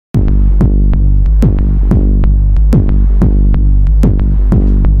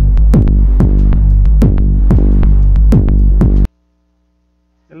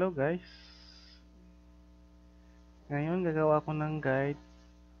guys. Ngayon gagawa ko ng guide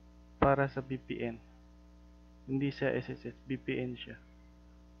para sa VPN. Hindi siya SSH, VPN siya.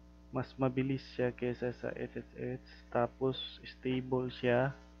 Mas mabilis siya kaysa sa SSH, tapos stable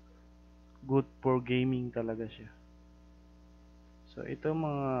siya. Good for gaming talaga siya. So ito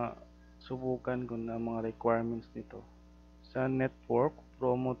mga subukan ko na mga requirements nito. Sa network,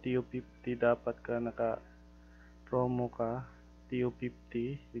 promo TO50 dapat ka naka-promo ka,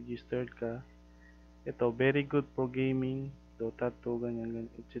 TO50, registered ka. Ito, very good for gaming, Dota 2, ganyan,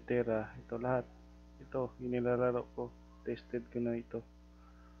 etc. Ito lahat. Ito, yung nilalaro ko. Tested ko na ito.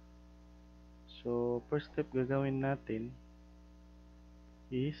 So, first step gagawin natin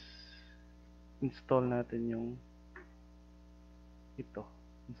is install natin yung ito.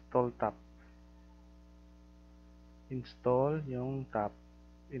 Install tab. Install yung tab.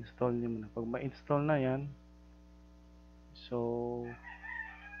 Install nyo muna. Pag ma-install na yan, so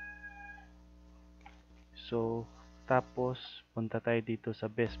tapos punta tayo dito sa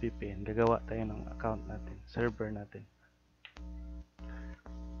best VPN. Gagawa tayo ng account natin, server natin.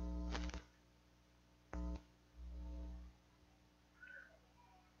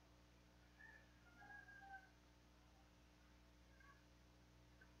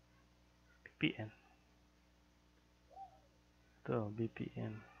 VPN. Ito,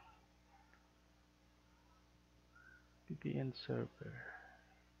 VPN. VPN server.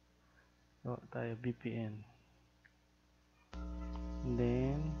 Gawa tayo VPN. And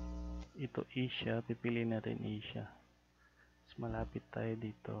then, ito Asia. Pipiliin natin Asia. Mas malapit tayo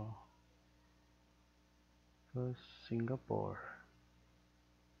dito. Tapos, Singapore.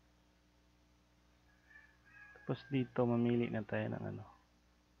 Tapos dito, mamili na tayo ng ano.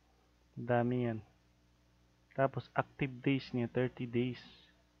 Dami yan. Tapos, active days niya, 30 days.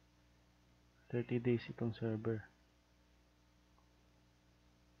 30 days itong server.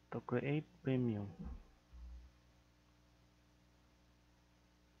 To create premium.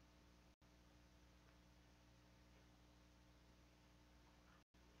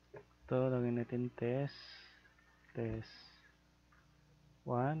 Ito, lagyan natin test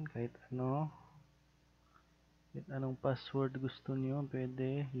 1, kahit ano. Kahit anong password gusto nyo,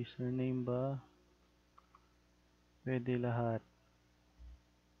 pwede. Username ba? Pwede lahat.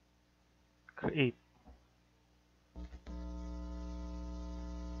 Create.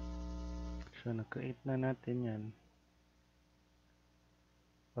 So, na-create na natin yan.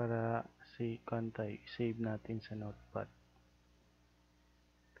 Para save natin sa notepad.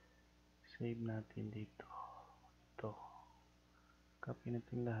 Save natin dito. Ito. Copy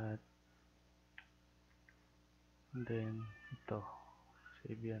natin lahat. And then, ito.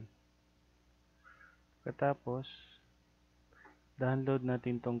 Save yan. Pagkatapos, download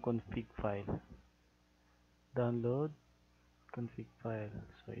natin tong config file. Download config file.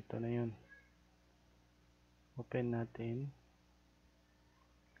 So, ito na yun. Open natin.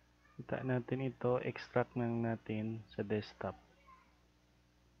 Kita natin ito. Extract na natin sa desktop.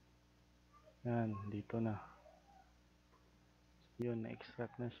 Yan. Dito na. Yun.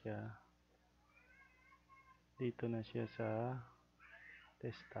 Na-extract na siya. Dito na siya sa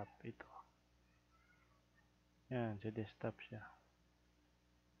desktop. Ito. Yan. Sa desktop siya.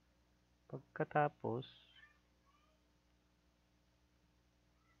 Pagkatapos,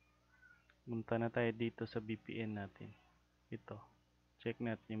 punta na tayo dito sa VPN natin. Ito. Check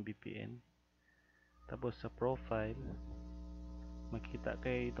natin yung VPN. Tapos sa profile, makita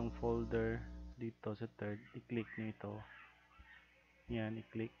kayo itong folder dito sa third. I-click nyo ito. Yan,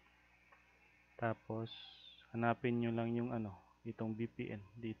 i-click. Tapos, hanapin nyo lang yung itong VPN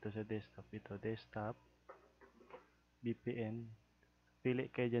dito sa desktop. Ito, desktop, VPN. Pili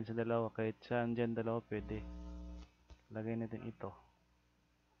kayo dyan sa dalawa. Kahit saan dyan dalawa pwede. Lagay natin ito.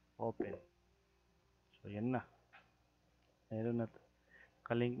 Open. So, yan na. Meron na.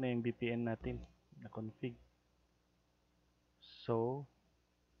 Kalink na yung VPN natin. Na-config. So,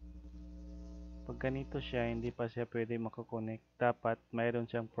 pag ganito siya, hindi pa siya pwede makakonect. Dapat mayroon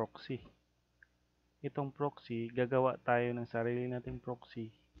siyang proxy. Itong proxy, gagawa tayo ng sarili nating proxy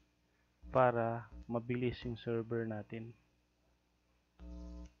para mabilis yung server natin.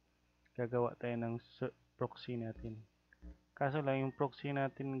 Gagawa tayo ng proxy natin. Kaso lang yung proxy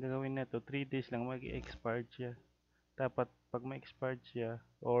natin gagawin na ito, 3 days lang mag-expired siya. Dapat pag ma-expired siya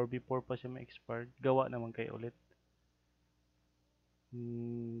or before pa siya ma-expired, gawa naman kayo ulit.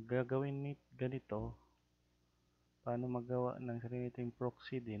 Gagawin ganito. Paano magawa ng sarili nating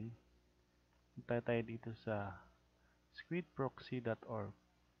proxy din? Punta tayo dito sa squidproxy.org.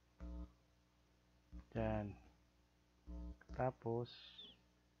 Yan. Tapos,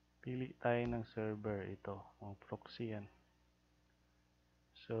 pili tayo ng server. Ito, ang proxy yan.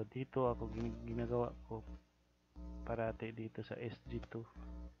 So dito ako ginagawa ko parati dito sa SG2.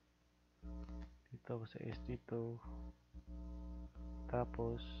 Dito ako sa SG2.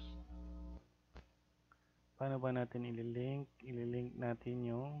 Tapos paano ba natin ililink? Ililink natin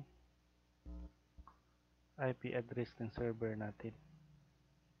yung IP address ng server natin.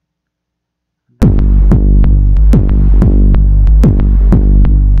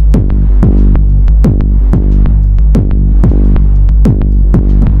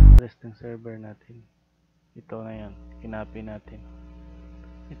 Address ng server natin. Ito na yan. Kinopy natin.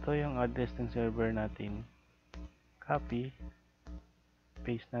 Ito yung address ng server natin. Copy.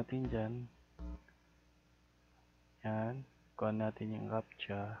 Paste natin dyan. Yan. Kuha natin yung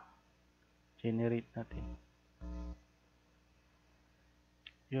captcha. Generate natin.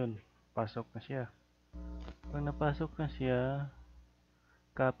 Yun. Pasok na siya. Pag napasok na siya,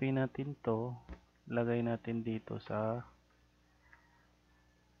 copy natin to. Lagay natin dito sa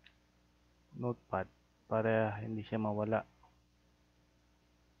notepad para hindi siya mawala.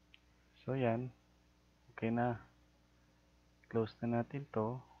 So yan. Okay na. Close na natin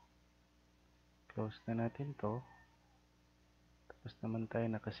to. Close na natin to. Tapos naman tayo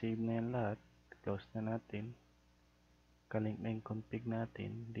nakasave na yan lahat. Close na natin. Kalink na yung config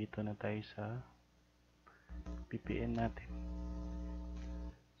natin. Dito na tayo sa VPN natin.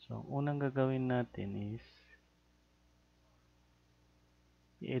 So, ang unang gagawin natin is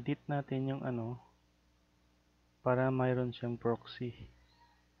i-edit natin yung para mayroon siyang proxy.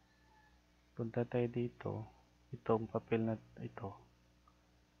 Punta tayo dito. Itong papel na ito.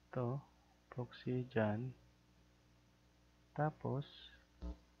 Ito. Proxy dyan. Tapos,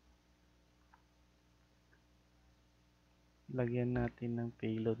 lagyan natin ng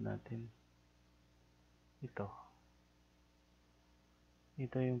payload natin. Ito.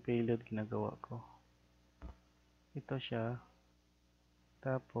 Ito yung payload ginagawa ko. Ito siya.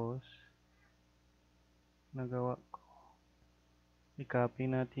 Tapos, nagawa ko. I-copy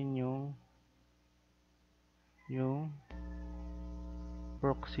natin yung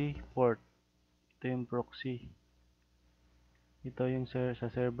proxy port. Ito yung proxy. Ito yung sa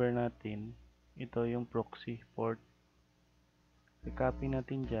server natin. Ito yung proxy port. I-copy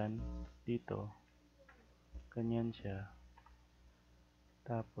natin dyan. Dito. Ganyan siya.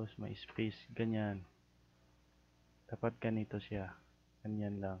 Tapos may space. Ganyan. Dapat ganito siya.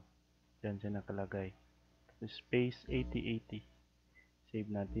 Ganyan lang. Dyan siya nakalagay. Tapos space 8080. Save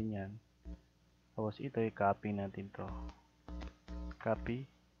natin yan. Tapos ito i-copy natin to. Copy.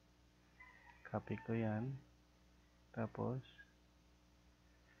 Copy ko yan. Tapos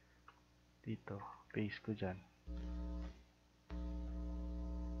dito. Paste ko dyan.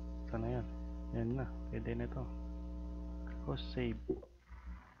 Ito na yan. Yan na. Pwede na ito. Tapos save.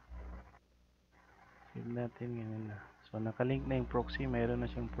 Save natin. Ganyan na. So nakalink na yung proxy. Mayroon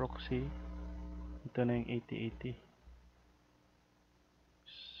na siyang proxy. Ito na yung 8080.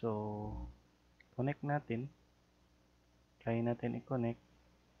 So connect natin. Kaya natin i-connect.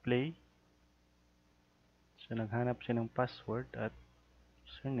 Play. So naghanap siya ng password at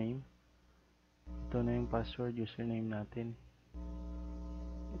username. Ito na yung password, username natin.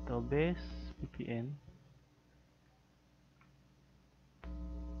 Ito, best VPN.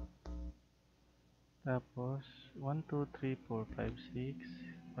 Tapos 1 2 3 4 5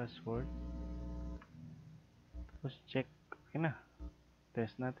 6 password. Tapos check. Okay na.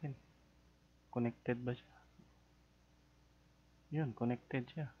 Test natin. Connected ba siya? Yun, connected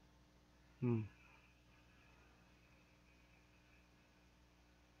siya.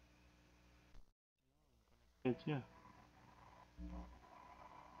 Connected siya.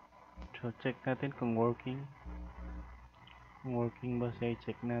 So check natin kung working. Kung working ba siya,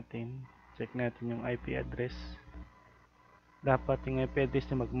 check natin. Check natin yung IP address. Dapat yung IP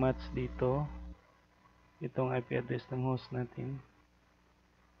address na mag-match dito. Itong IP address ng host natin.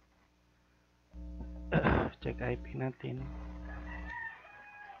 Check IP natin.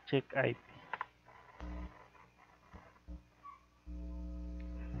 Check IP.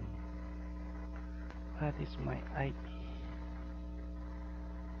 That is my IP.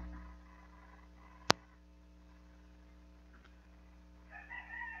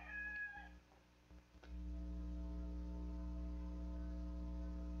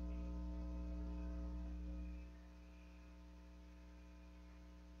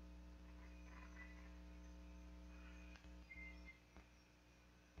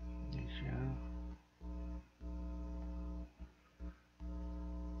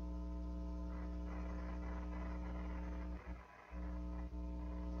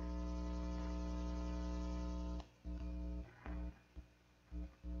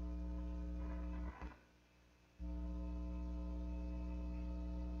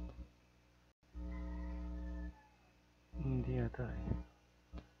 to eh.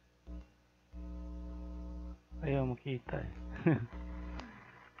 Ayaw makita eh.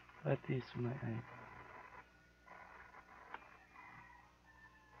 What is my IP?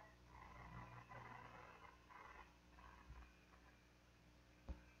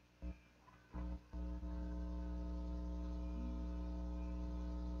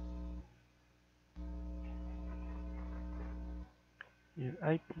 Yung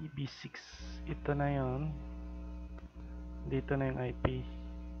IPv6, ito na yon. Dito na yung IP.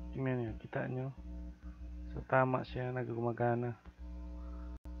 Tingnan nyo, kita nyo. So tama siya, nagumagana.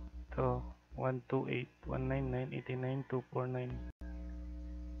 Ito, 128.199.89.249.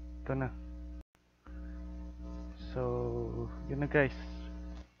 Ito na. So, yun na guys.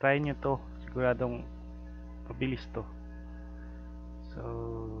 Try nyo to. Siguradong mabilis to. So,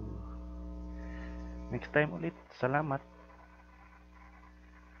 next time ulit. Salamat.